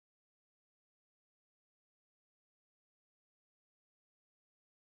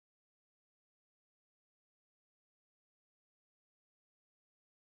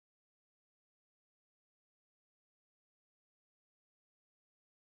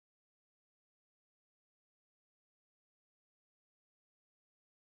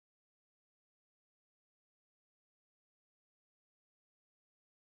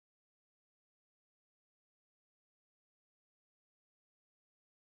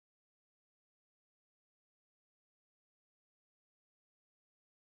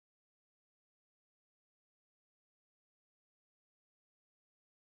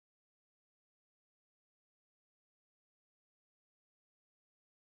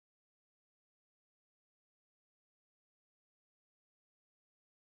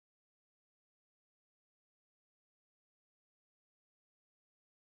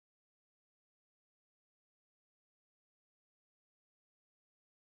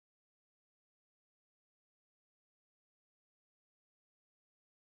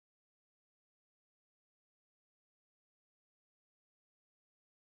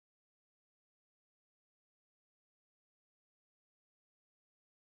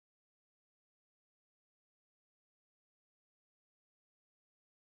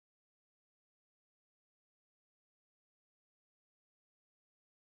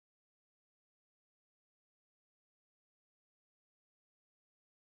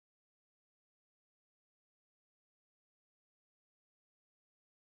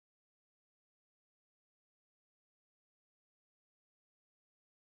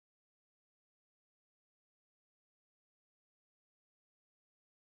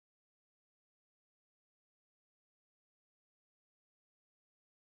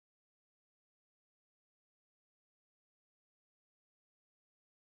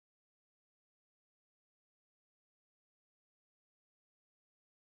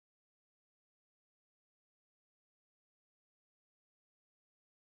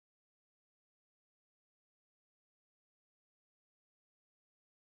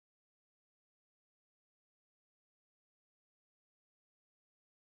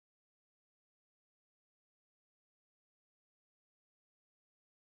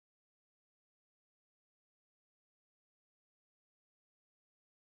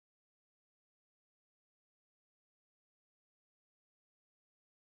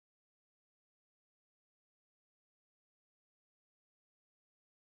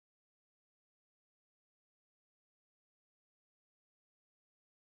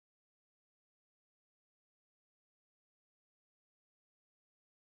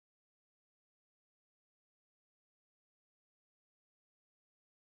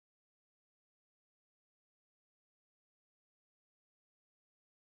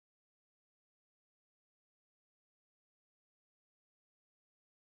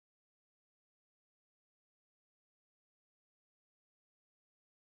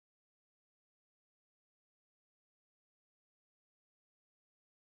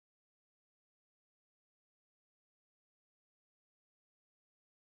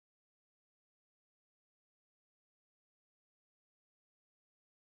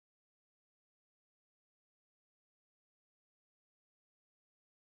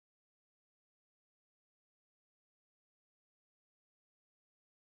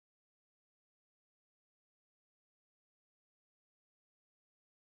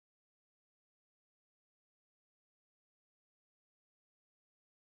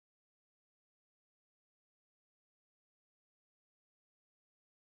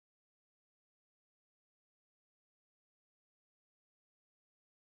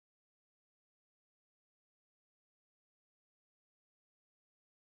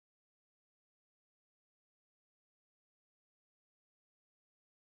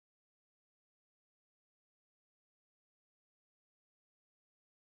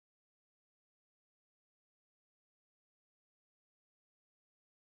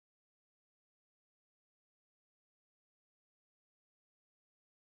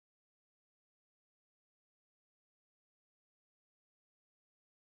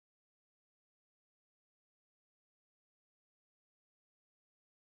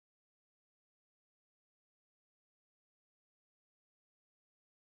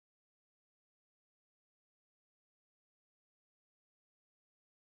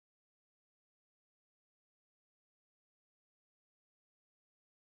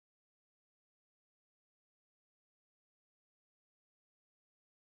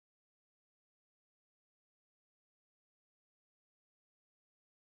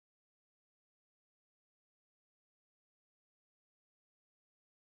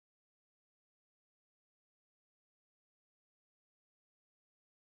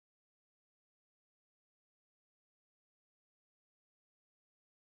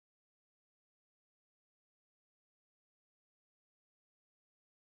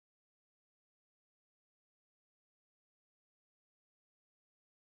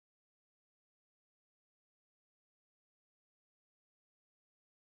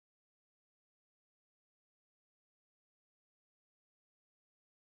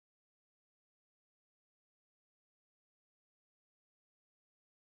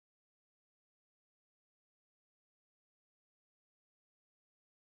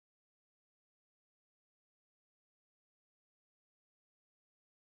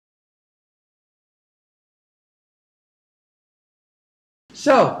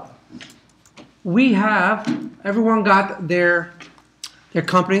So we have everyone got their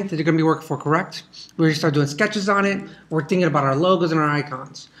company that they're going to be working for, correct? We're going to start doing sketches on it. We're thinking about our logos and our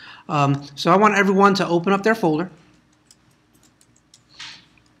icons. So I want everyone to open up their folder.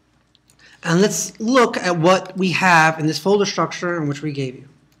 And let's look at what we have in this folder structure in which we gave you.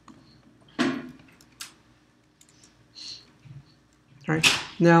 All right.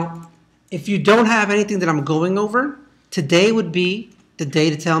 Now, if you don't have anything that I'm going over, today would be the day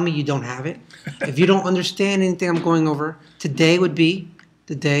to tell me you don't have it. If you don't understand anything I'm going over, today would be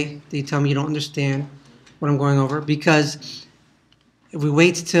the day that you tell me you don't understand what I'm going over. Because if we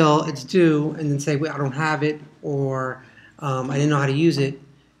wait till it's due and then say, well, I don't have it, or I didn't know how to use it,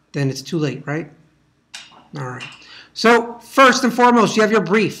 then it's too late, right? All right. So first and foremost, you have your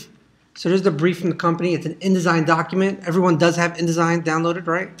brief. So there's the brief from the company. It's an InDesign document. Everyone does have InDesign downloaded,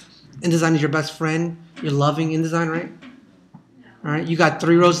 right? InDesign is your best friend. You're loving InDesign, right? All right. You got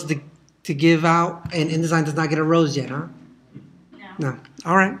 3 roses to give out, and InDesign does not get a rose yet, huh? No.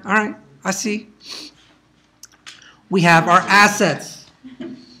 All right. All right. I see. We have our assets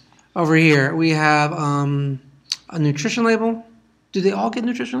over here. We have a nutrition label. Do they all get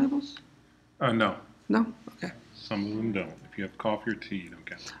nutrition labels? No. No? Okay. Some of them don't. If you have coffee or tea, you don't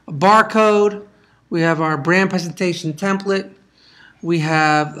get them. A barcode. We have our brand presentation template. We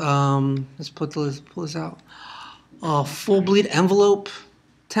have, let's pull this out, a full bleed envelope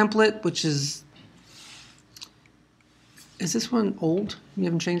template, which is this one old? You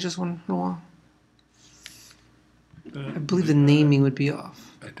haven't changed this one in a while? I believe the naming would be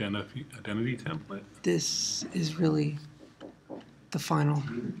off. Identity template. This is really the final.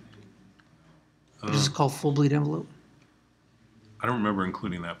 This is called full bleed envelope. I don't remember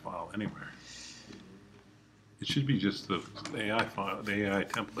including that file anywhere. It should be just the AI file, the AI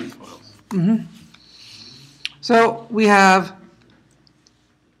template files. Mm-hmm. So we have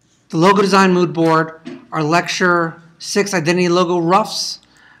the logo design mood board, our lecture 6 identity logo roughs,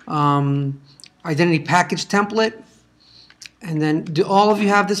 identity package template, and then do all of you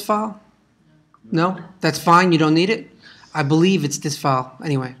have this file? No? That's fine. You don't need it. I believe it's this file.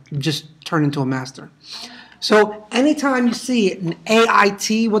 Anyway, just turn into a master. So anytime you see an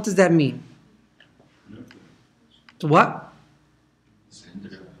AIT, what does that mean? What?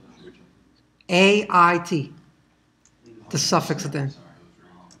 AIT. The suffix at the end.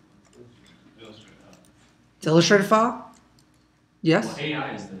 The Illustrator file? Yes? Well,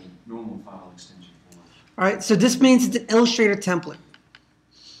 AI is the normal file extension for it. All right, so this means it's an Illustrator template.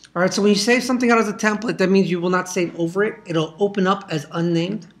 All right, so when you save something out as a template, that means you will not save over it. It'll open up as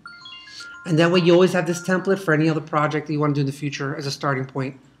unnamed. And that way you always have this template for any other project that you want to do in the future as a starting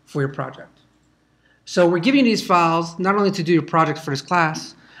point for your project. So we're giving you these files not only to do your projects for this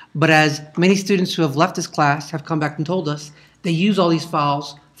class, but as many students who have left this class have come back and told us, they use all these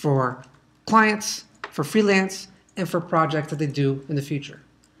files for clients, for freelance, and for projects that they do in the future.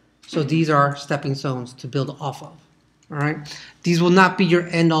 So these are stepping stones to build off of. All right. These will not be your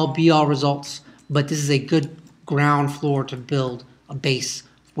end-all, be-all results, but this is a good ground floor to build a base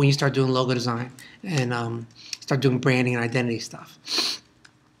when you start doing logo design and start doing branding and identity stuff.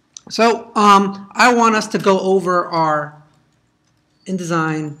 So I want us to go over our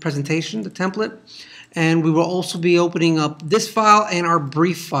InDesign presentation, the template, and we will also be opening up this file and our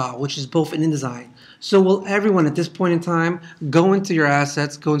brief file, which is both in InDesign. So will everyone at this point in time go into your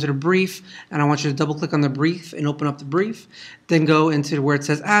assets, go into the brief, and I want you to double click on the brief and open up the brief. Then go into where it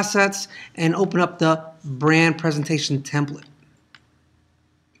says assets and open up the brand presentation template.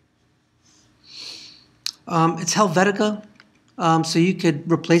 It's Helvetica, so you could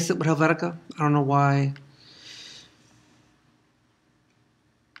replace it with Helvetica. I don't know why.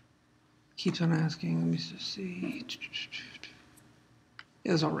 Keeps on asking. Let me just see.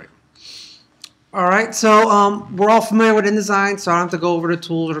 Yeah, it's all right. All right, so we're all familiar with InDesign, so I don't have to go over the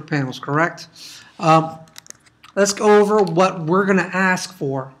tools or the panels, correct? Let's go over what we're going to ask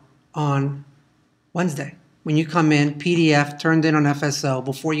for on Wednesday. When you come in, PDF turned in on FSO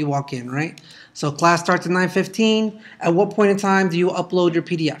before you walk in, right? So class starts at 9:15. At what point in time do you upload your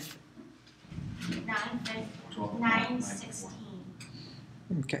PDF? 9:16.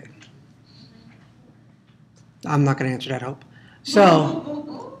 Okay. I'm not going to answer that, Hope.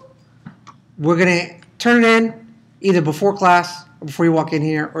 So we're going to turn it in either before class or before you walk in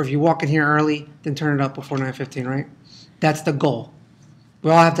here, or if you walk in here early, then turn it up before 9:15, right? That's the goal.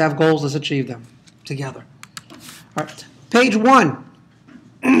 We all have to have goals. Let's achieve them together. All right. Page 1.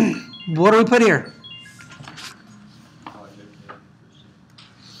 What do we put here? All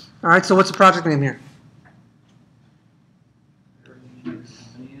right, so what's the project name here?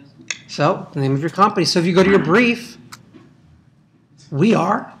 So, the name of your company. So if you go to your brief, We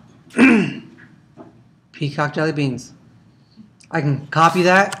are peacock jelly beans. I can copy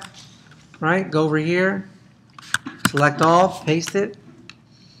that, right? Go over here, select all, paste it.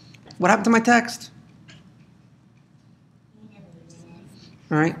 What happened to my text?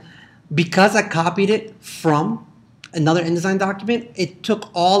 All right. Because I copied it from another InDesign document, it took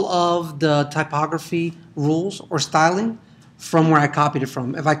all of the typography rules or styling from where I copied it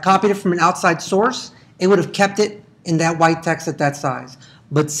from. If I copied it from an outside source, it would have kept it in that white text at that size.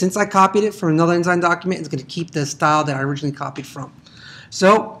 But since I copied it from another InDesign document, it's going to keep the style that I originally copied from.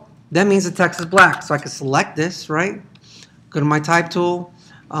 So that means the text is black. So I can select this, right? Go to my type tool.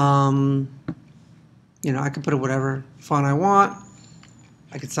 You know, I can put it whatever font I want.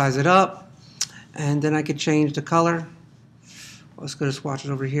 I could size it up, and then I could change the color. Let's go to swatches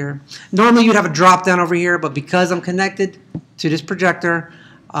over here. Normally you'd have a drop down over here, but because I'm connected to this projector,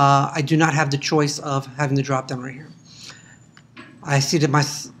 I do not have the choice of having the drop down right here. I see that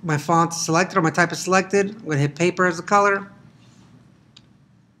my font is selected or my type is selected. I'm going to hit paper as the color.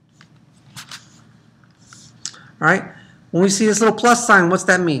 All right. When we see this little plus sign, what's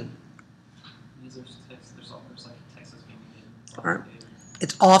that mean? There's like text that's being made. All right.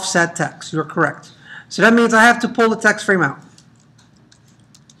 It's offset text. You're correct. So that means I have to pull the text frame out.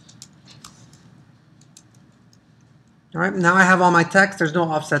 All right, now I have all my text. There's no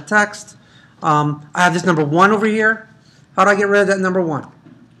offset text. I have this number 1 over here. How do I get rid of that number 1? All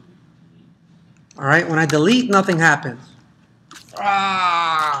right, when I delete, nothing happens.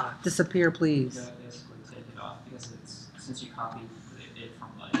 Disappear, please. You gotta basically take it off because since you copied it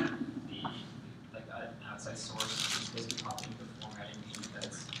from like an outside source, it's basically copying the formatting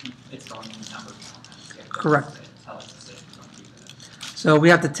because it's going in the number format. Correct. Tell it to say don't keep it. So we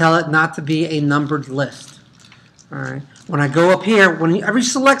have to tell it not to be a numbered list. All right. When I go up here, whenever you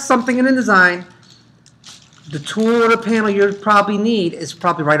select something in InDesign, the tool or the panel you probably need is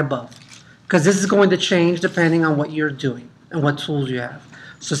probably right above, because this is going to change depending on what you're doing and what tools you have.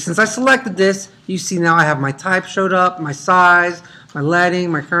 So since I selected this, you see now I have my type showed up, my size, my leading,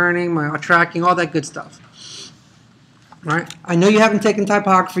 my kerning, my tracking, all that good stuff. All right. I know you haven't taken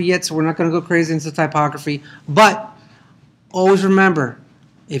typography yet, so we're not going to go crazy into typography, but always remember,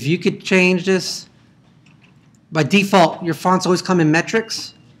 if you could change this. By default, your fonts always come in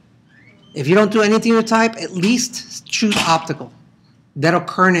metrics. If you don't do anything to type, at least choose optical. That'll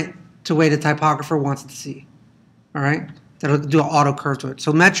kern it to the way the typographer wants it to see. All right? That'll do an auto curve to it.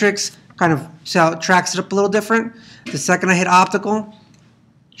 So metrics kind of tracks it up a little different. The second I hit optical,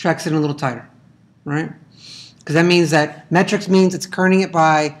 tracks it in a little tighter. Right? Because that means that metrics means it's kerning it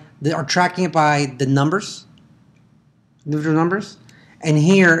by, or tracking it by the numbers, individual numbers. And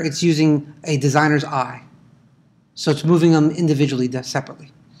here it's using a designer's eye. So it's moving them individually,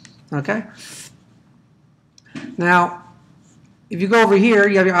 separately. Okay? Now, if you go over here,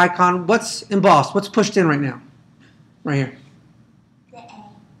 you have your icon. What's embossed? What's pushed in right now? Right here. The A.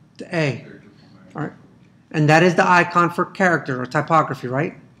 The A. All right. And that is the icon for character or typography,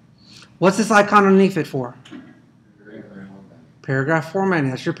 right? What's this icon underneath it for? Paragraph formatting.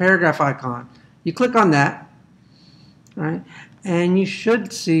 That's your paragraph icon. You click on that. All right? And you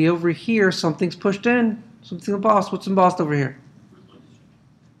should see over here something's pushed in. Something embossed. What's embossed over here?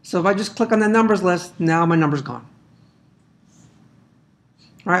 So if I just click on the numbers list, now my number's gone.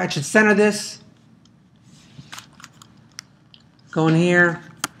 All right, I should center this. Go in here.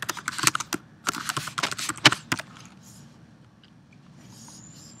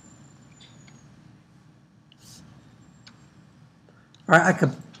 All right, I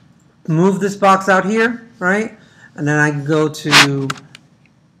could move this box out here, right? And then I can go to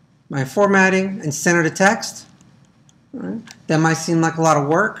my formatting and center the text. Right. That might seem like a lot of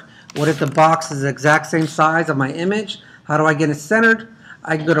work. What if the box is the exact same size of my image? How do I get it centered?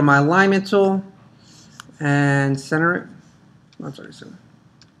 I can go to my alignment tool and center it. I'm sorry, center.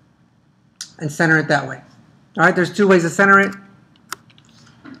 And center it that way. All right, there's 2 ways to center it.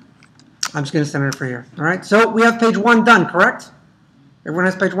 I'm just going to center it for here. All right, so we have page 1 done, correct? Everyone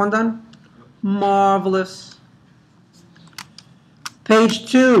has page 1 done? Marvelous. Page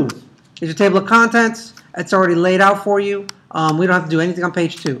 2 is your table of contents. It's already laid out for you. We don't have to do anything on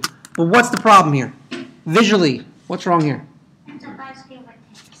page 2. But what's the problem here? Visually, what's wrong here? It's a basket with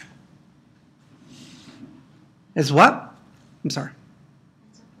text. Is what? I'm sorry.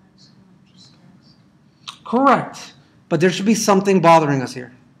 It's a basket with just text. Correct. But there should be something bothering us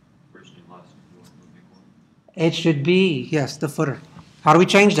here. It should be, yes, the footer. How do we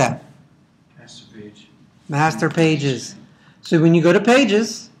change that? Master page. Master pages. So when you go to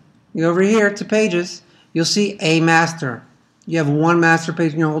pages, you go over here to pages, you'll see a master. You have one master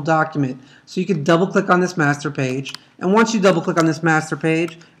page in your whole document. So you can double click on this master page. And once you double click on this master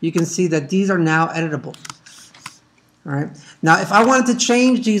page, you can see that these are now editable. All right. Now, if I wanted to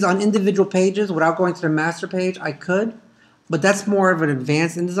change these on individual pages without going to the master page, I could. But that's more of an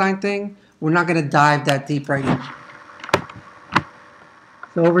advanced InDesign thing. We're not going to dive that deep right now.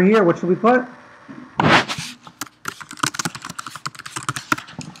 So over here, what should we put?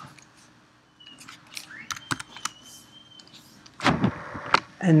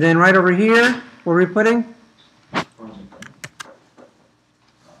 And then right over here, what are we putting?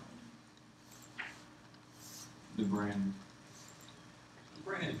 The brand.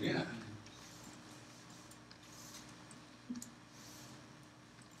 Brand, yeah.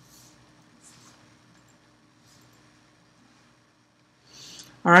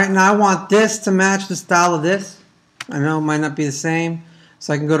 All right, now I want this to match the style of this. I know it might not be the same,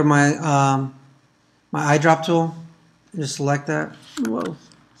 so I can go to my my eyedrop tool and just select that. Whoa.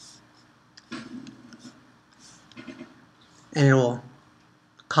 And it will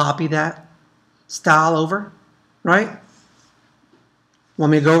copy that style over, right?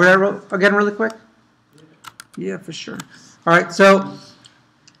 Want me to go over that again really quick? Yeah, for sure. All right, so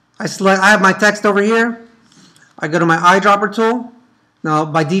I have my text over here. I go to my eyedropper tool. Now,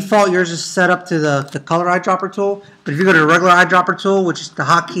 by default, yours is set up to the color eyedropper tool. But if you go to the regular eyedropper tool, which is the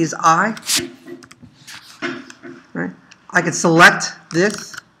hotkey is I, right? I can select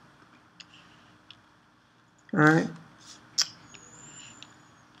this. All right.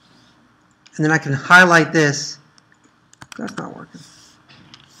 And then I can highlight this. That's not working.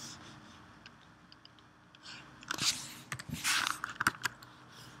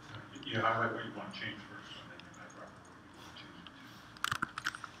 You highlight what you want to change first, and then you highlight what you want to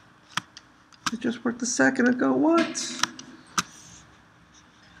change. It just worked a second ago. What?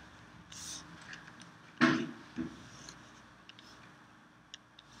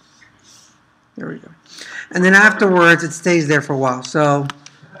 There we go. And then afterwards, it stays there for a while. So,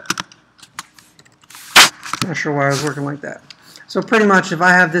 not sure why I was working like that. So pretty much, if I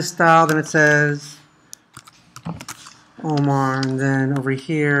have this style, then it says Omar, and then over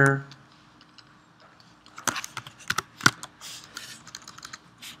here,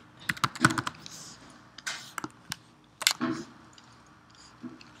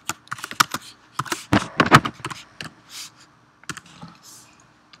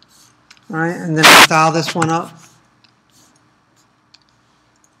 all right, and then I style this one up.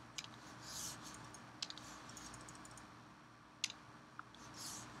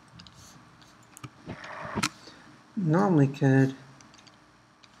 Normally could.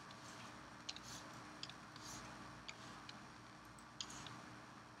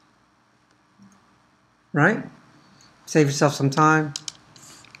 Right? Save yourself some time.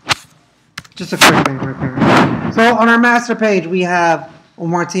 Just a quick thing right there. So on our master page, we have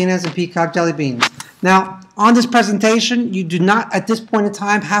Martinez and Peacock Jelly Beans. Now, on this presentation, you do not, at this point in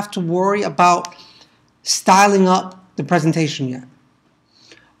time, have to worry about styling up the presentation yet.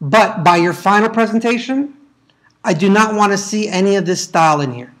 But by your final presentation, I do not want to see any of this style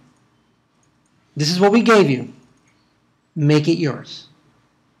in here. This is what we gave you. Make it yours.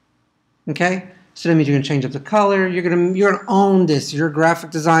 Okay? So that means you're going to change up the color. You're going to own this. You're graphic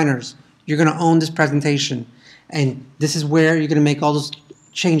designers. You're going to own this presentation. And this is where you're going to make all those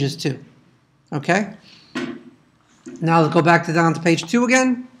changes too. Okay? Now let's go back down to page 2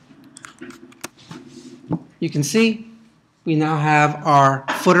 again. You can see we now have our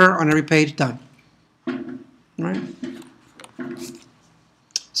footer on every page done. Right?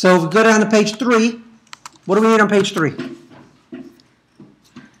 So if we go down to page 3, what do we need on page 3?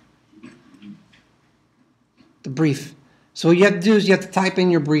 The brief. So what you have to do is you have to type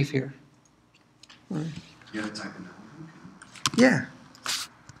in your brief here. Right. You gotta type in that one. Yeah.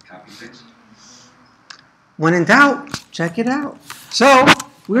 Copy paste. When in doubt, check it out. So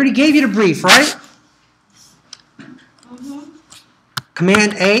we already gave you the brief, right?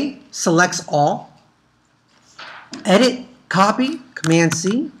 Command A selects all. Edit, copy, Command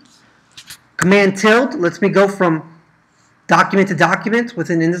C. Command tilde lets me go from document to document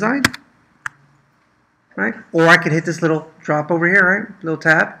within InDesign. Right? Or I could hit this little drop over here, right? Little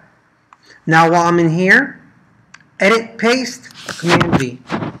tab. Now while I'm in here, edit, paste, Command V.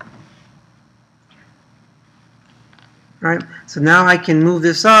 Right? So now I can move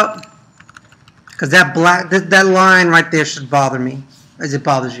this up because that line right there should bother me as it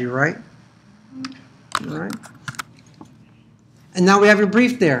bothers you, right? All right. And now we have your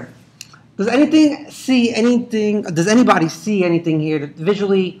brief there. Does anybody see anything here that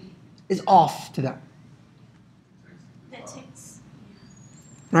visually is off to them? That takes.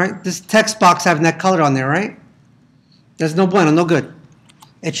 Right? This text box having that color on there, right? There's no bueno, no good.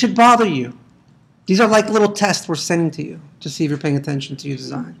 It should bother you. These are like little tests we're sending to you to see if you're paying attention to your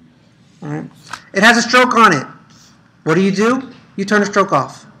design. All right. It has a stroke on it. What do? You turn the stroke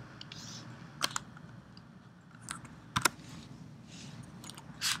off.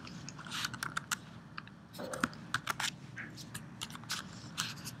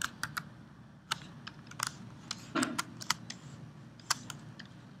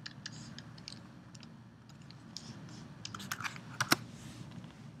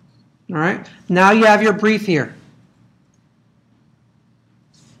 All right. Now you have your brief here.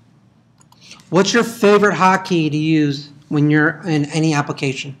 What's your favorite hotkey to use when you're in any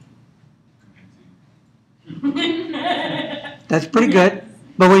application? That's pretty good.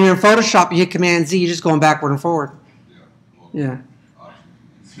 But when you're in Photoshop, you hit Command Z, you're just going backward and forward. Yeah.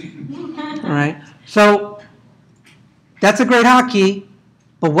 All right. So that's a great hotkey,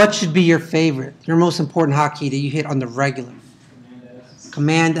 but what should be your favorite, your most important hotkey that you hit on the regular?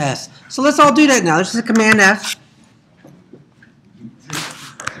 Command S. So let's all do that now. This is a Command S.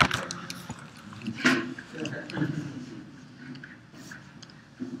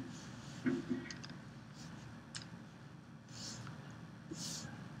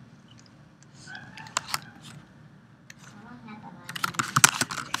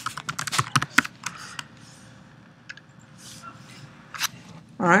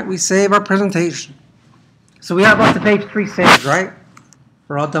 All right, we save our presentation. So we have up to page 3 saved, right?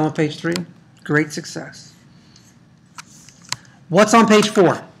 We're all done with page 3. Great success. What's on page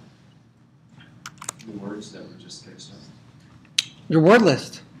 4? The words that were just sketched up. Your word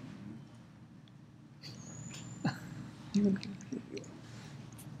list.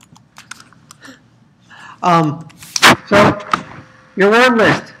 So your word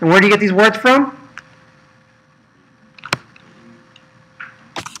list. And where do you get these words from?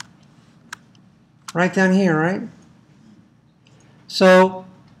 Right down here, right? So,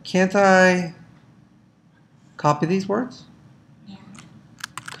 can't I copy these words? Yeah.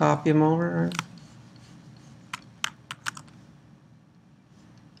 Copy them over.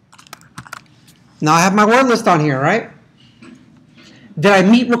 Now I have my word list on here, right? Did I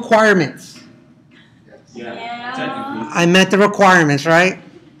meet requirements? Yeah. Technically. I met the requirements, right?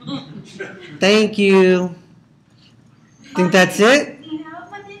 Thank you. Think that's it? No,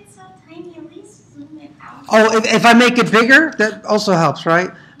 but it's so tiny. At least zoom it out. Oh, if I make it bigger, that also helps, right?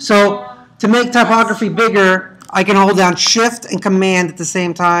 So to make typography bigger, I can hold down Shift and Command at the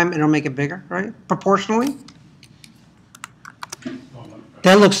same time, and it'll make it bigger, right? Proportionally.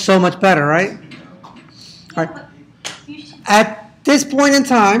 That looks so much better, right? All right. You should. At this point in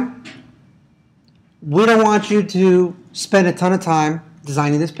time, we don't want you to spend a ton of time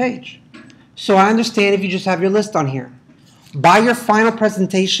designing this page. So I understand if you just have your list on here. By your final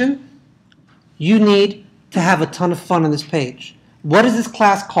presentation, you need to have a ton of fun on this page. What is this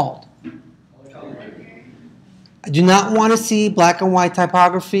class called? I do not want to see black and white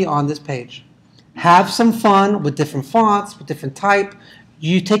typography on this page. Have some fun with different fonts, with different type.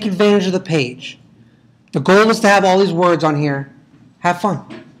 You take advantage of the page. The goal is to have all these words on here. Have fun,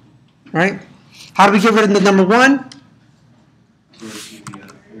 right? How do we get rid of the number 1?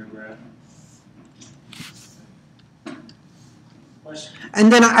 Paragraph.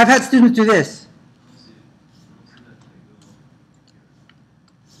 And then I've had students do this.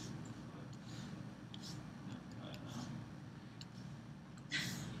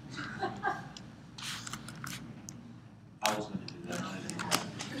 I was going to do that.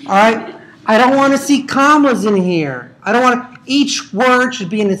 All right? I don't want to see commas in here. I don't want to. Each word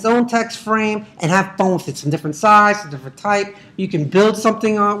should be in its own text frame and have fun with it. Some different size, some different type. You can build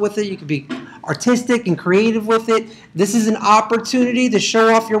something with it. You can be artistic and creative with it. This is an opportunity to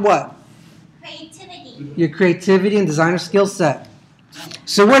show off your what? Creativity. Your creativity and designer skill set.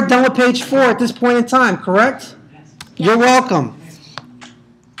 So we're done with page 4 at this point in time, correct? You're welcome.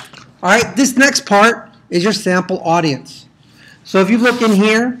 All right, this next part is your sample audience. So if you look in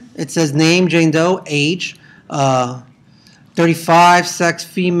here, it says name, Jane Doe, age, 35, sex,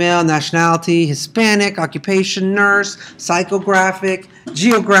 female, nationality, Hispanic, occupation, nurse, psychographic,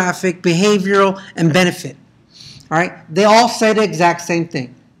 geographic, behavioral, and benefit. All right, they all say the exact same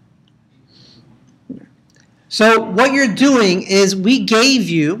thing. So what you're doing is we gave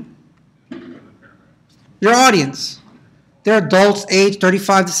you your audience. They're adults aged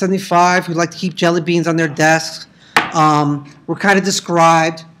 35 to 75 who like to keep jelly beans on their desks. We're kind of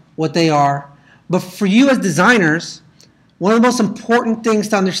described what they are. But for you as designers, one of the most important things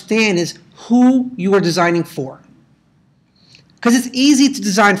to understand is who you are designing for. Because it's easy to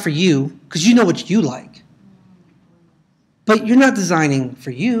design for you because you know what you like. But you're not designing for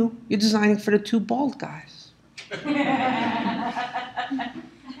you. You're designing for the 2 bald guys.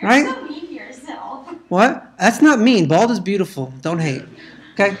 Right? You're so mean to yourself. What? That's not mean. Bald is beautiful. Don't hate.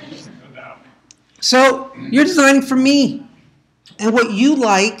 Okay? No doubt. So you're designing for me. And what you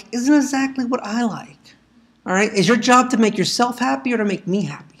like isn't exactly what I like. All right? Is your job to make yourself happy or to make me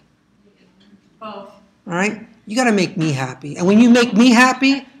happy? Both. All right? You got to make me happy. And when you make me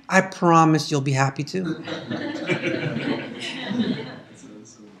happy, I promise you'll be happy too.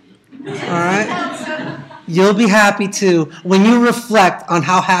 All right? You'll be happy too. When you reflect on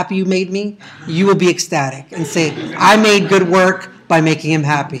how happy you made me, you will be ecstatic and say, I made good work by making him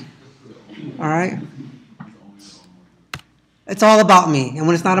happy. All right? It's all about me. And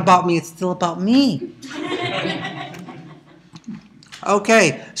when it's not about me, it's still about me.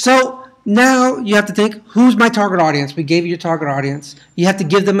 Okay, so now you have to think, who's my target audience? We gave you your target audience. You have to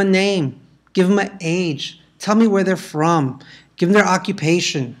give them a name. Give them an age. Tell me where they're from. Give them their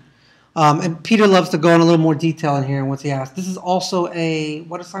occupation. And Peter loves to go in a little more detail in here once he asks. This is also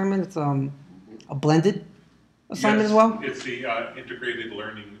what assignment? It's a blended assignment as well? It's the Integrated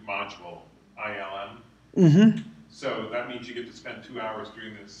Learning Module, ILM. Mm-hmm. So that means you get to spend 2 hours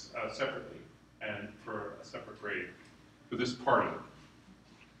doing this separately and for a separate grade for this part of it.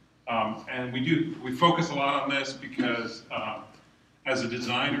 And we focus a lot on this because as a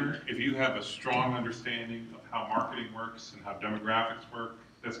designer, if you have a strong understanding of how marketing works and how demographics work,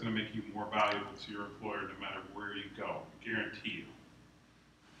 that's going to make you more valuable to your employer no matter where you go, guarantee you.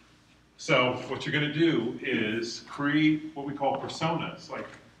 So what you're going to do is create what we call personas, like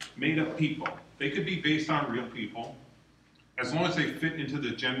made up people. They could be based on real people, as long as they fit into the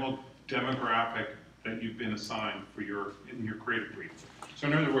general demographic that you've been assigned for in your creative brief. So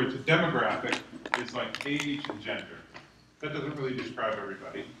in other words, a demographic is like age and gender. That doesn't really describe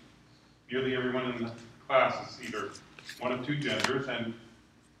everybody. Nearly everyone in the class is either one of two genders and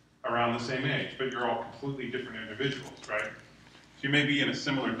around the same age, but you're all completely different individuals, right? So you may be in a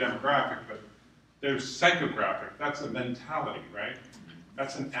similar demographic, but there's psychographic. That's a mentality, right?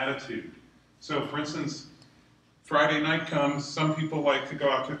 That's an attitude. So for instance, Friday night comes, some people like to go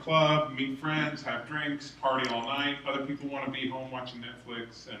out to a club, meet friends, have drinks, party all night. Other people want to be home watching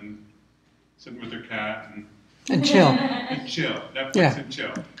Netflix and sitting with their cat And chill. and chill. Netflix Yeah. and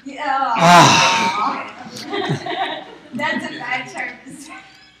chill. Yeah. Ah. That's a bad term to say.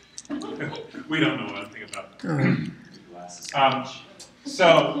 We don't know anything about that. All right.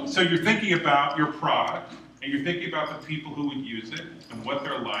 So you're thinking about your product, and you're thinking about the people who would use it, and what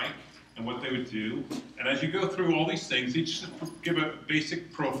they're like, and what they would do. And as you go through all these things, each should give a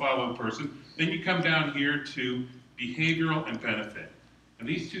basic profile of a person. Then you come down here to behavioral and benefit. And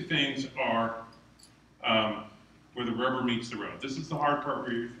these two things are where the rubber meets the road. This is the hard part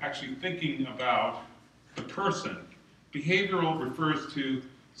where you're actually thinking about the person. Behavioral refers to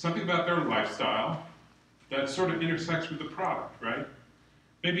something about their lifestyle that sort of intersects with the product, right?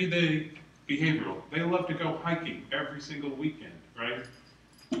 Maybe behavioral, they love to go hiking every single weekend, right?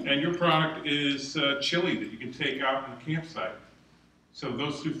 And your product is chili that you can take out on the campsite. So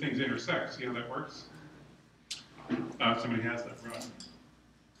those two things intersect. See how that works? Somebody has that, right?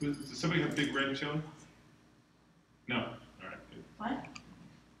 Does somebody have big red chili? No. All right, good. What?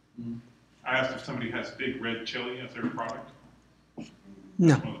 I asked if somebody has big red chili as their product.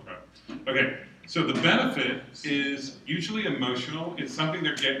 No. Well, the product. Okay, so the benefit is usually emotional. It's something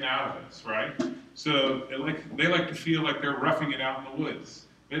they're getting out of this, right? So they like to feel like they're roughing it out in the woods.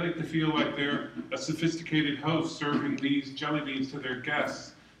 They like to feel like they're a sophisticated host serving these jelly beans to their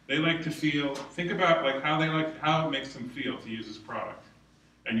guests. They like to think about like how it makes them feel to use this product,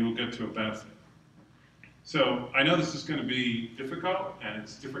 and you will get to a benefit. So I know this is going to be difficult, and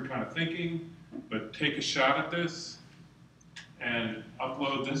it's different kind of thinking, but take a shot at this and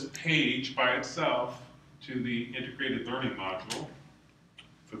upload this page by itself to the integrated learning module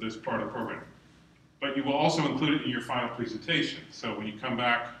for this part of the program. But you will also include it in your final presentation. So when you come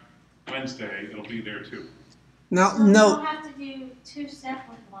back Wednesday, it'll be there too. Now, So you no. don't have to do two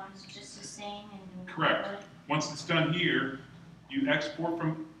separate ones, just the same and. Correct. Once it's done here, you export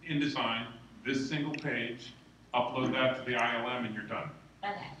from InDesign this single page, upload that to the ILM, and you're done.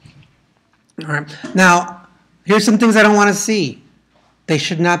 Okay. All right. Now, here's some things I don't want to see. They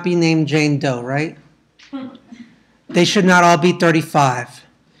should not be named Jane Doe, right? They should not all be 35.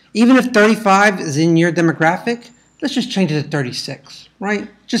 Even if 35 is in your demographic, let's just change it to 36, right?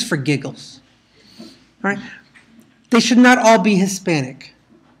 Just for giggles. All right? They should not all be Hispanic,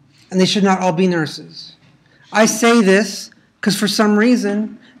 and they should not all be nurses. I say this because for some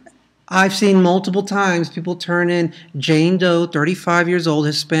reason, I've seen multiple times people turn in Jane Doe, 35 years old,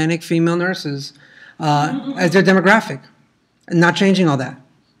 Hispanic female nurses as their demographic, and not changing all that.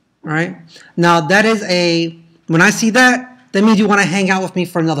 All right? Now, that is a When I see that, that means you want to hang out with me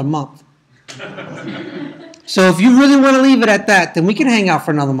for another month. So if you really want to leave it at that, then we can hang out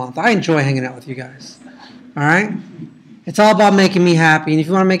for another month. I enjoy hanging out with you guys. All right? It's all about making me happy. And if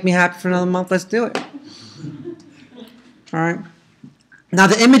you want to make me happy for another month, let's do it. All right? Now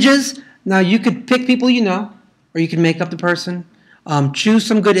the images, now you could pick people you know, or you can make up the person. Choose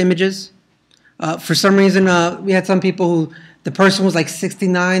some good images. For some reason, we had some people who the person was like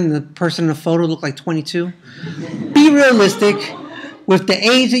 69 and the person in the photo looked like 22. Be realistic with the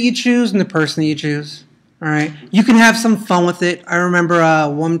age that you choose and the person that you choose. All right, you can have some fun with it. I remember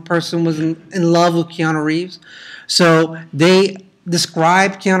one person was in love with Keanu Reeves, so they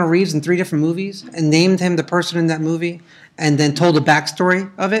described Keanu Reeves in 3 different movies and named him the person in that movie, and then told the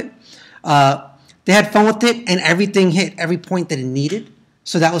backstory of it. They had fun with it, and everything hit every point that it needed,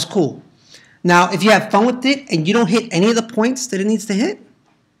 so that was cool. Now, if you have fun with it and you don't hit any of the points that it needs to hit,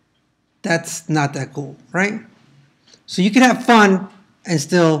 that's not that cool, right? So you can have fun and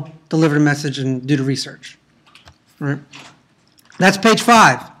still deliver the message and do the research. All right? That's page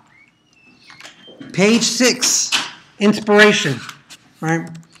 5. Page 6, inspiration. Right?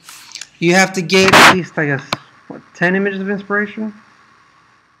 You have to get at least, I guess, 10 images of inspiration?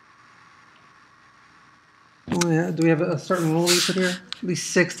 Oh, yeah. Do we have a certain rule we put here? At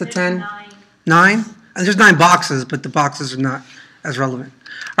least 6 to 10? 9? And there's 9 boxes, but the boxes are not as relevant.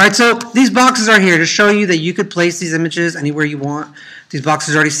 All right, so these boxes are here to show you that you could place these images anywhere you want. These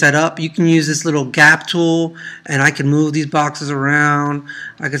boxes are already set up. You can use this little gap tool, and I can move these boxes around.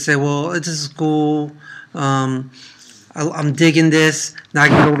 I could say, well, this is cool. I'm digging this. Now I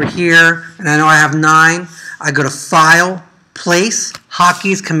can go over here, and I know I have 9. I go to File, Place,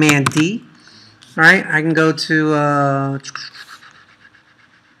 Hotkey's Command D. All right, I can go to...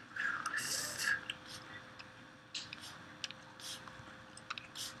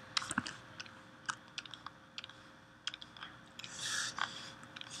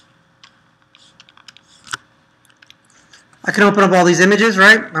 I can open up all these images,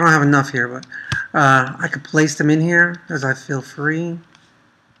 right? I don't have enough here, but I could place them in here as I feel free.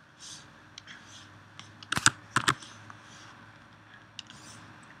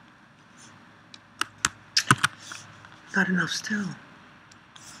 Not enough still.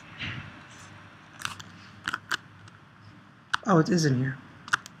 Oh, it is in here.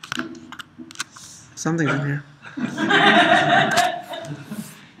 Something's in here. I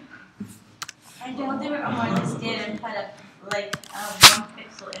don't think Omar just did and put a like 1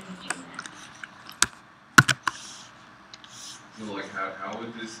 pixel image in there. So like how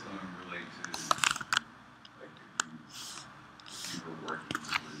would this relate to like if you were working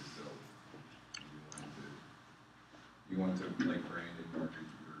for yourself? You want to like brand and market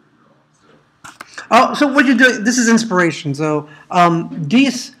your own stuff. Oh, so what you're doing, this is inspiration. So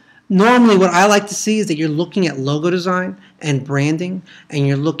normally what I like to see is that you're looking at logo design and branding, and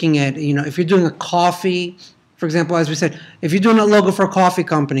you're looking at, if you're doing a coffee, for example, as we said, if you're doing a logo for a coffee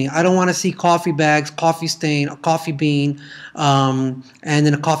company, I don't want to see coffee bags, coffee stain, a coffee bean, and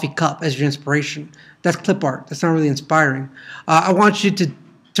then a coffee cup as your inspiration. That's clip art. That's not really inspiring. I want you to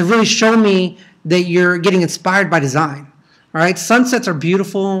really show me that you're getting inspired by design. All right, sunsets are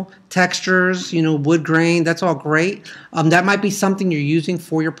beautiful, textures, wood grain, that's all great. That might be something you're using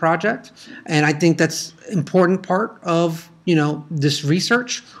for your project, and I think that's an important part of, this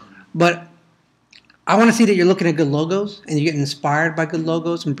research. But I want to see that you're looking at good logos and you're getting inspired by good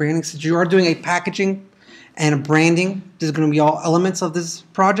logos and branding. Since you are doing a packaging and a branding, this is going to be all elements of this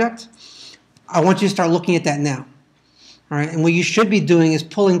project. I want you to start looking at that now. All right, and what you should be doing is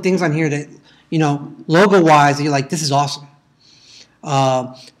pulling things on here that, logo-wise, you're like, this is awesome.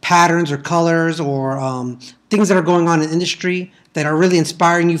 Patterns or colors or things that are going on in industry that are really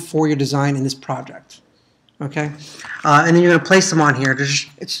inspiring you for your design in this project. Okay, and then you're going to place them on here.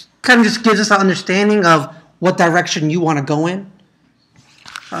 It's kind of just gives us an understanding of what direction you want to go in.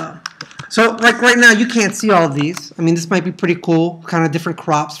 So like right now, you can't see all of these. I mean, this might be pretty cool, kind of different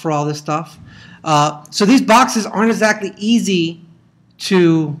crops for all this stuff. So these boxes aren't exactly easy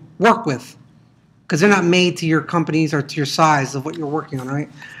to work with, because they're not made to your companies or to your size of what you're working on, right?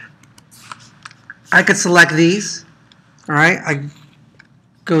 I could select these, all right? I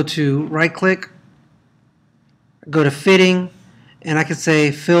go to right-click, go to fitting, and I could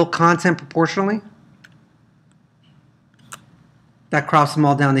say fill content proportionally. That crops them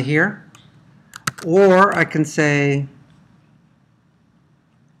all down to here. Or I can say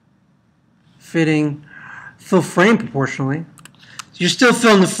fitting fill frame proportionally. You're still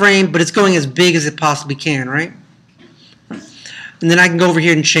filling the frame, but it's going as big as it possibly can, right? And then I can go over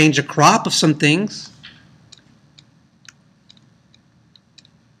here and change the crop of some things.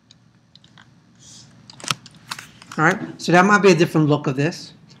 All right, so that might be a different look of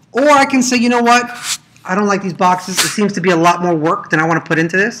this. Or I can say, you know what? I don't like these boxes. It seems to be a lot more work than I want to put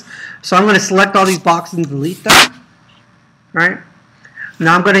into this. So I'm going to select all these boxes and delete them. All right.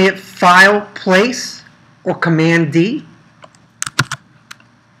 Now I'm going to hit File, Place, or Command D.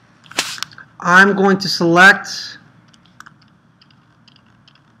 I'm going to select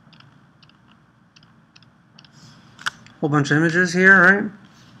a whole bunch of images here, right?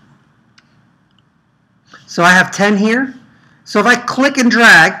 So I have 10 here. So if I click and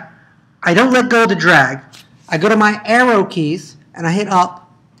drag, I don't let go of the drag. I go to my arrow keys and I hit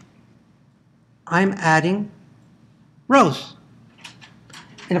up. I'm adding rows.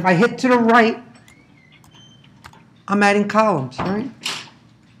 And if I hit to the right, I'm adding columns, right?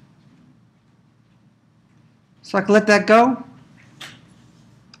 So I can let that go.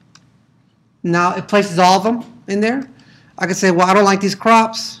 Now it places all of them in there. I can say, well, I don't like these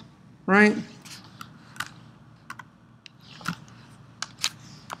crops, right?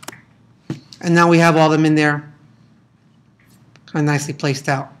 And now we have all of them in there, kind of nicely placed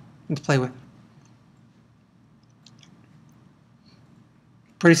out and to play with.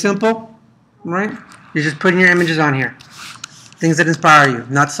 Pretty simple, right? You're just putting your images on here. Things that inspire you,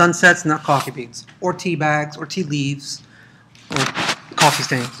 not sunsets, not coffee beans, or tea bags, or tea leaves, or coffee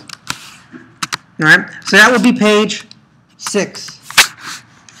stains. All right, so that would be page 6.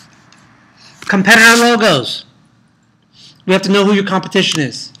 Competitor logos. You have to know who your competition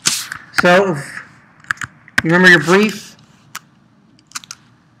is. So, if you remember your brief,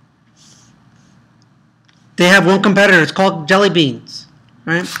 they have one competitor. It's called Jelly Beans,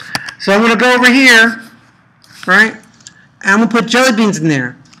 right? So I'm going to go over here, right? And I'm going to put Jelly Beans in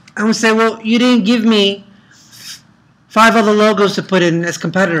there. I'm going to say, well, you didn't give me 5 other logos to put in as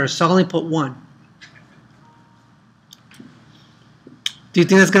competitors, so I only put 1. Do you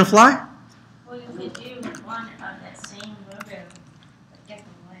think that's going to fly? Well, you could do one of that same logo, but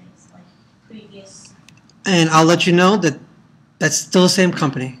different ways, like previous. And I'll let you know that that's still the same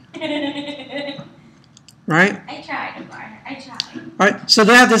company, right? I tried, Omar. I tried. All right, so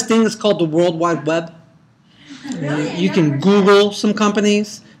they have this thing that's called the World Wide Web. Really? You can Google some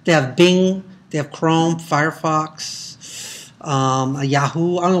companies. They have Bing, they have Chrome, Firefox,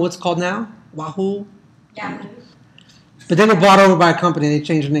 Yahoo. I don't know what's it called now. Wahoo. Yahoo. But they were bought over by a company. They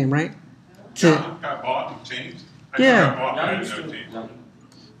changed the name, right? Got bought and changed? Yeah. I got bought, but I didn't know it changed.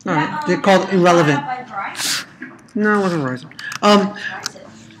 All right. They're called Irrelevant. By Verizon. No, it wasn't Verizon. Verizon.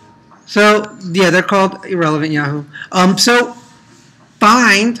 So yeah, they're called Irrelevant Yahoo. So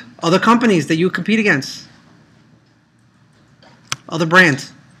find other companies that you compete against. Other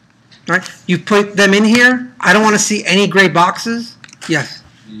brands. Right? You put them in here. I don't want to see any gray boxes. Yes.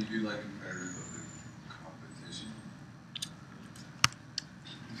 Can you do like competitors of the competition?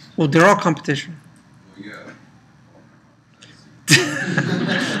 Well, they're all competition. Well, yeah.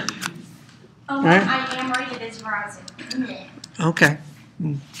 Oh, Right. I am rated as Verizon. Yeah. Okay.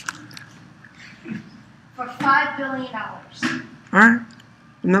 For $5 billion. All right.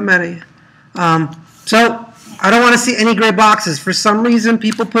 I'm not mad at you. So I don't want to see any gray boxes. For some reason,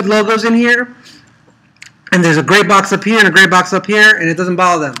 people put logos in here, and there's a gray box up here and a gray box up here, and it doesn't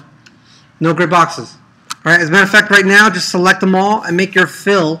bother them. No gray boxes. All right. As a matter of fact, right now, just select them all and make your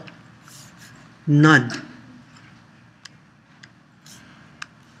fill none.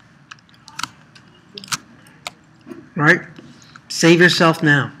 All right. Save yourself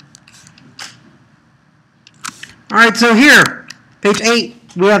now. All right. So here, page 8,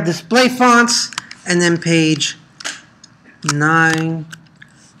 we have display fonts. And then page 9,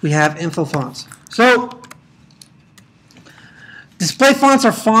 we have info fonts. So display fonts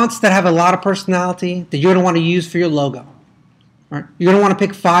are fonts that have a lot of personality that you're going to want to use for your logo. All right? You're going to want to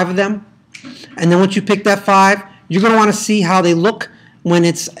pick 5 of them. And then once you pick that 5, you're going to want to see how they look when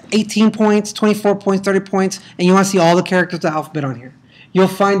it's 18 points, 24 points, 30 points, and you want to see all the characters of the alphabet on here. You'll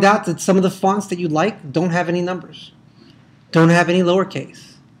find out that some of the fonts that you like don't have any numbers, don't have any lowercase.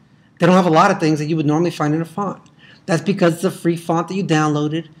 They don't have a lot of things that you would normally find in a font. That's because it's a free font that you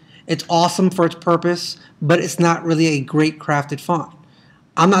downloaded. It's awesome for its purpose, but it's not really a great crafted font.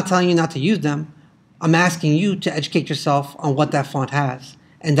 I'm not telling you not to use them. I'm asking you to educate yourself on what that font has,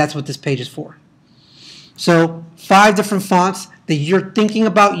 and that's what this page is for. So 5 different fonts that you're thinking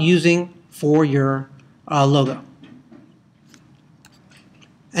about using for your logo.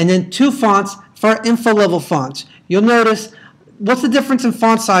 And then 2 fonts for info level fonts. You'll notice, what's the difference in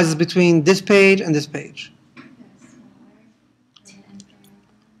font sizes between this page and this page?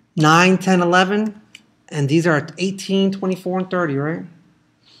 9, 10, 11, and these are 18, 24, and 30, right?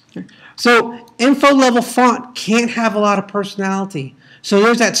 Okay. So info level font can't have a lot of personality So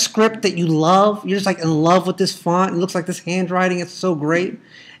there's that script that you love. You're just like in love with this font. It looks like this handwriting. It's so great.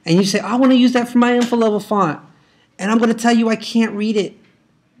 And you say, I want to use that for my info level font. And I'm going to tell you I can't read it.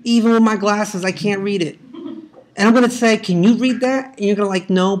 Even with my glasses, I can't read it. And I'm going to say, can you read that? And you're going to like,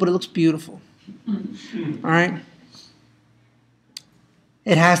 no, but it looks beautiful. All right?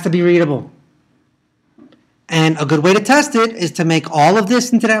 It has to be readable. And a good way to test it is to make all of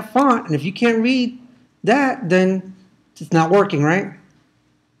this into that font. And if you can't read that, then it's not working, right?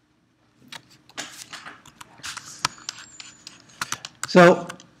 So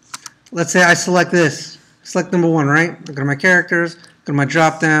let's say I select this. Select number 1, right? I go to my characters, go to my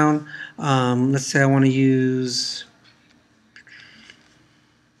drop down. Let's say I want to use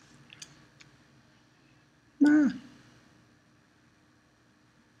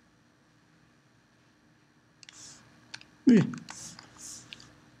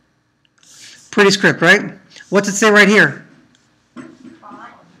pretty script, right? What's it say right here? Font.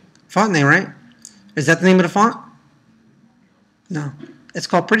 Font name, right? Is that the name of the font? No. It's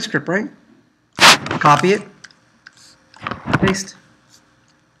called Pretty Script, right? Copy it. Paste.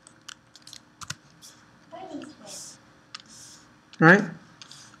 All right?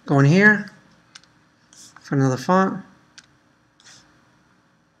 Go in here. Find another font.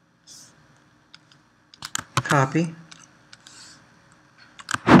 Copy.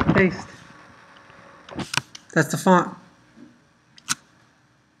 Paste. That's the font.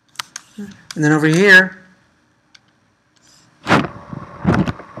 And then over here,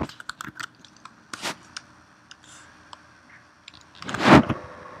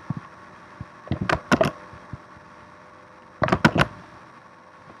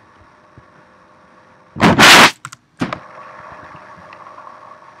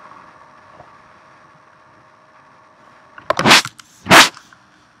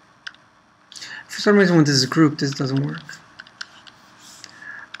 for some reason when this is grouped, this doesn't work.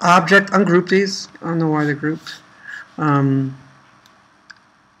 Object, ungroup these. I don't know why they're grouped. Ooh,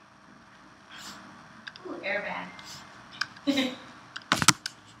 airbag.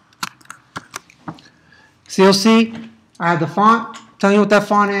 So you'll see, I have the font, telling you what that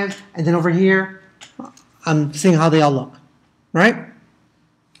font is, and then over here, I'm seeing how they all look, right?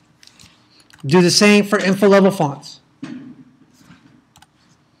 Do the same for info level fonts.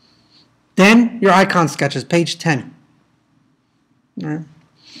 Then your icon sketches, page 10. All right.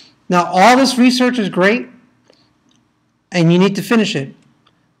 Now all this research is great, and you need to finish it.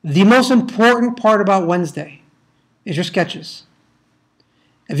 The most important part about Wednesday is your sketches.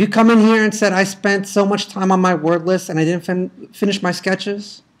 If you come in here and said, I spent so much time on my word list and I didn't finish my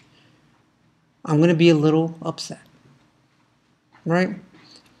sketches, I'm going to be a little upset, right?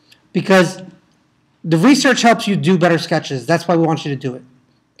 Because the research helps you do better sketches. That's why we want you to do it.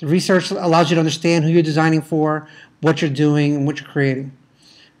 The research allows you to understand who you're designing for, what you're doing, and what you're creating.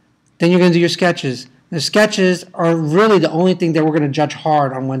 Then you're going to do your sketches. The sketches are really the only thing that we're going to judge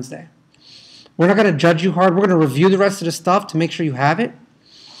hard on Wednesday. We're not going to judge you hard. We're going to review the rest of the stuff to make sure you have it.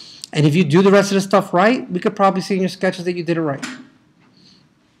 And if you do the rest of the stuff right, we could probably see in your sketches that you did it right.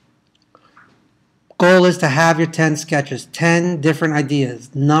 Goal is to have your 10 sketches, 10 different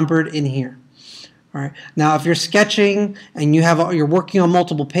ideas numbered in here. All right. Now, if you're sketching and you're working on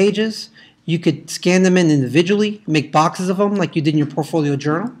multiple pages, you could scan them in individually, make boxes of them like you did in your portfolio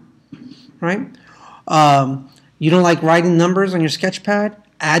journal. Right? You don't like writing numbers on your sketch pad?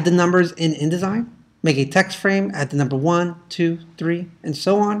 Add the numbers in InDesign. Make a text frame, add the number 1, 2, 3, and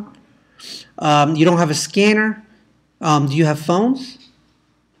so on. You don't have a scanner. Do you have phones?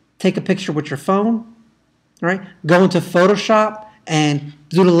 Take a picture with your phone. Right? Go into Photoshop and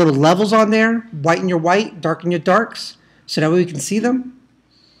do the little levels on there. Whiten your white, darken your darks, so that way we can see them.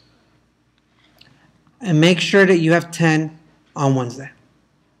 And make sure that you have 10 on Wednesday.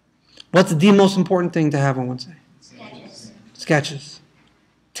 What's the most important thing to have on Wednesday? Sketches. Sketches.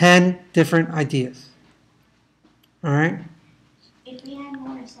 10 different ideas. All right? If we had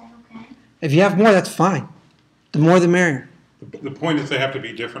more, is that okay? If you have more, that's fine. The more the merrier. The point is they have to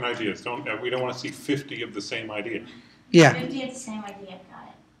be different ideas. We don't want to see 50 of the same idea. Yeah. 50 of the same idea,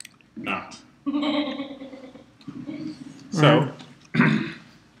 got No. it. So,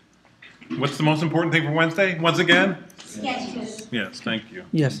 what's the most important thing for Wednesday? Once again? Sketches. Yes, thank you.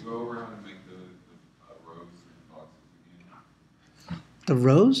 Yes. Go over how to make the rows and boxes again. The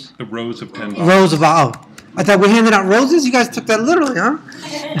rose? The rows of 10 boxes. Rows of, oh. I thought we handed out roses. You guys took that literally, huh?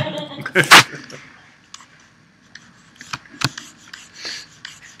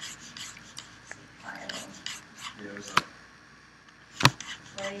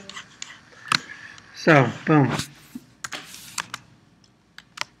 So, boom.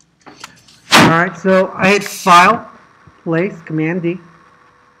 All right, so I hit File, Place, Command D.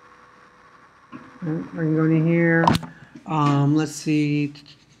 I can go in here. Let's see.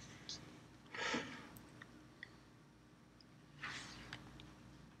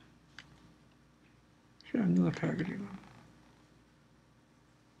 Should have another packaging.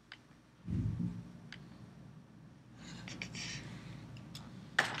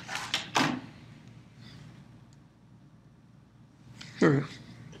 Here we go.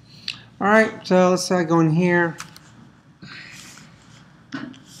 All right, so let's say I go in here.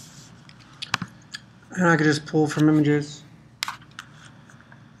 And I can just pull from images.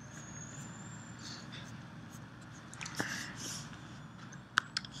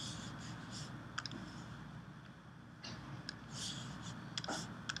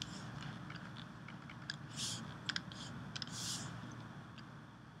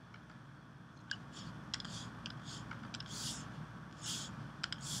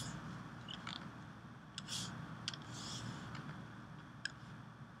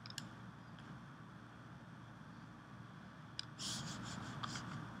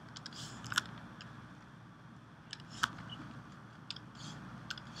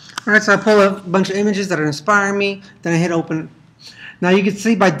 All right, so I pull a bunch of images that are inspiring me, then I hit open. Now you can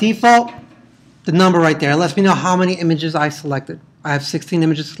see by default, the number right there. It lets me know how many images I selected. I have 16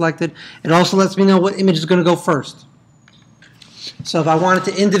 images selected. It also lets me know what image is going to go first. So if I wanted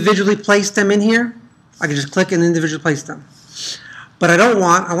to individually place them in here, I can just click and individually place them. But I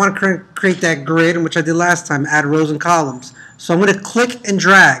want to create that grid, which I did last time, add rows and columns. So I'm going to click and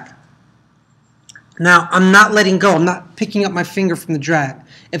drag. Now, I'm not letting go. I'm not picking up my finger from the drag.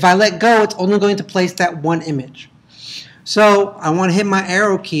 If I let go, it's only going to place that one image. So I want to hit my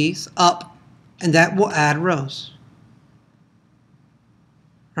arrow keys up, and that will add rows.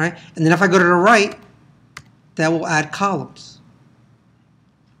 Right? And then if I go to the right, that will add columns.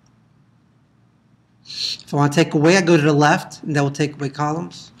 If I want to take away, I go to the left, and that will take away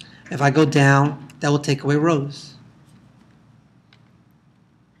columns. If I go down, that will take away rows.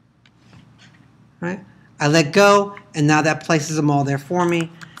 Right? I let go, and now that places them all there for me,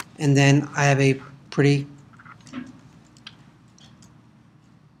 and then I have a pretty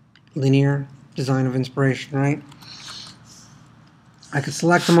linear design of inspiration, right? I can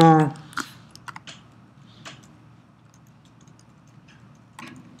select them all.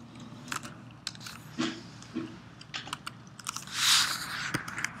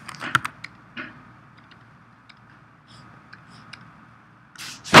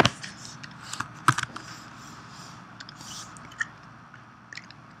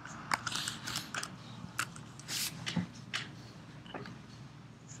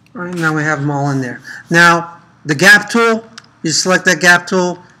 All right, now we have them all in there. Now, the gap tool, you select that gap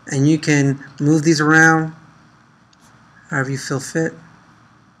tool, and you can move these around however you feel fit.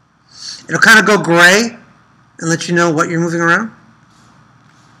 It'll kind of go gray and let you know what you're moving around.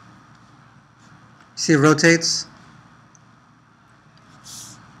 See, it rotates.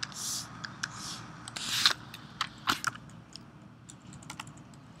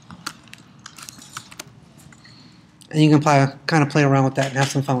 And you can kind of play around with that and have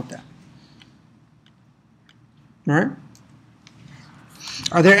some fun with that. All right?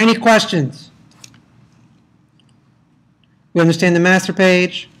 Are there any questions? We understand the master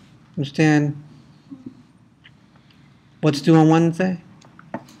page. Understand what's due on Wednesday?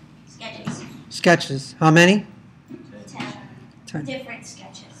 Sketches. Sketches. How many? 10 different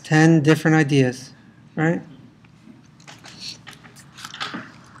sketches. 10 different ideas. Right?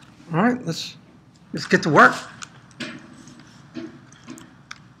 All right, let's get to work.